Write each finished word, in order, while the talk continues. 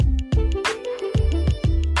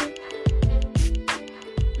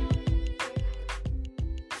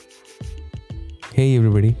Hey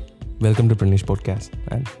everybody, welcome to Pranesh Podcast,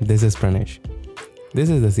 and this is Pranesh.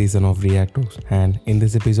 This is the season of React Hooks, and in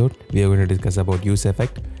this episode, we are going to discuss about use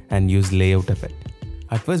effect and use layout effect.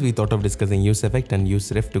 At first, we thought of discussing use effect and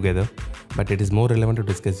use ref together, but it is more relevant to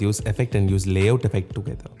discuss use effect and use layout effect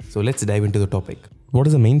together. So let's dive into the topic. What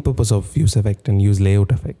is the main purpose of use effect and use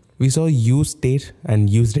layout effect? We saw use state and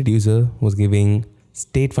use reducer was giving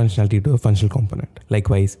state functionality to a functional component.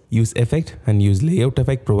 Likewise, use effect and use layout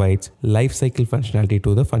effect provides lifecycle functionality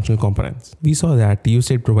to the functional components. We saw that use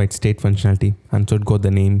state provides state functionality, and so it got the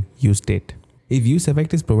name use state. If use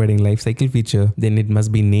effect is providing lifecycle feature, then it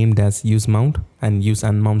must be named as use mount and use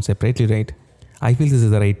unmount separately, right? I feel this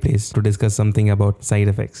is the right place to discuss something about side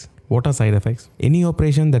effects. What are side effects? Any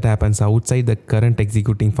operation that happens outside the current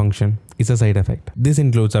executing function is a side effect. This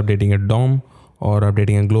includes updating a DOM or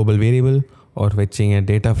updating a global variable or fetching a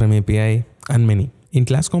data from API and many. In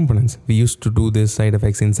class components, we used to do these side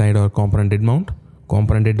effects inside our component did mount,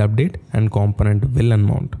 component did update, and component will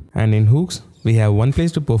unmount. And in hooks, we have one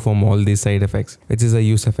place to perform all these side effects, which is a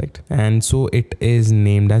use effect. And so it is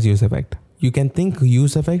named as use effect. You can think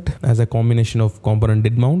use effect as a combination of component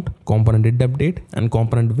did mount, component did update, and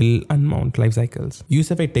component will unmount lifecycles. Use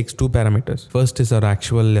effect takes two parameters. First is our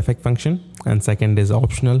actual effect function, and second is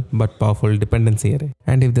optional but powerful dependency array.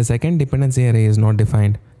 And if the second dependency array is not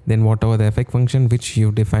defined, then whatever the effect function which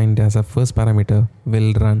you defined as a first parameter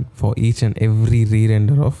will run for each and every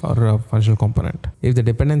re-render of our functional component. If the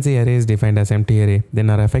dependency array is defined as empty array, then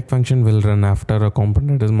our effect function will run after a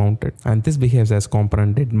component is mounted, and this behaves as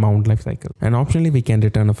component did mount lifecycle. And optionally, we can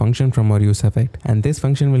return a function from our use effect, and this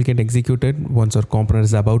function will get executed once our component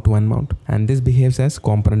is about to unmount, and this behaves as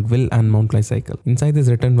component will unmount lifecycle. Inside this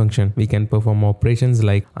return function, we can perform operations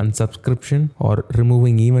like unsubscription or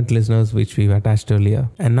removing event listeners which we've attached earlier.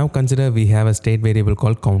 And now consider we have a state variable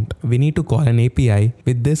called count. We need to call an API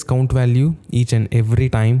with this count value each and every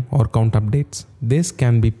time our count updates. This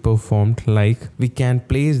can be performed like we can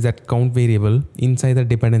place that count variable inside the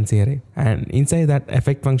dependency array, and inside that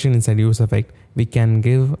effect function inside use effect, we can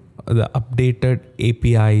give the updated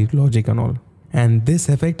API logic and all. And this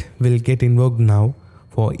effect will get invoked now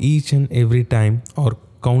for each and every time our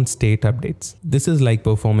count state updates. This is like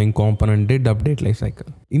performing component did update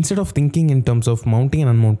lifecycle. Instead of thinking in terms of mounting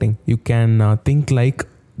and unmounting, you can think like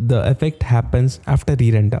the effect happens after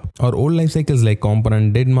re-render. Our old lifecycles like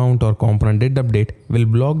component did mount or component did update will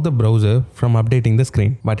block the browser from updating the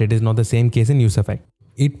screen, but it is not the same case in use effect.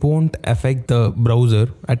 It won't affect the browser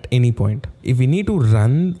at any point. If we need to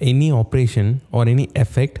run any operation or any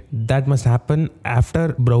effect that must happen after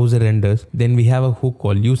browser renders, then we have a hook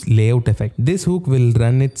called use layout effect. This hook will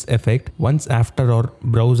run its effect once after our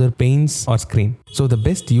browser paints our screen. So the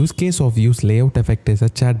best use case of use layout effect is a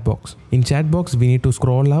chat box. In chat box, we need to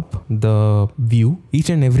scroll up the view each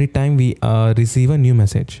and every time we receive a new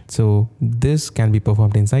message. So this can be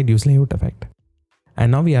performed inside use layout effect.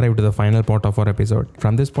 And now we arrive to the final part of our episode.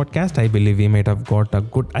 From this podcast, I believe we might have got a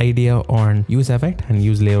good idea on use effect and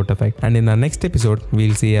use layout effect. And in our next episode,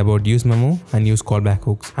 we'll see about use memo and use callback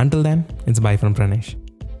hooks. Until then, it's bye from Pranesh.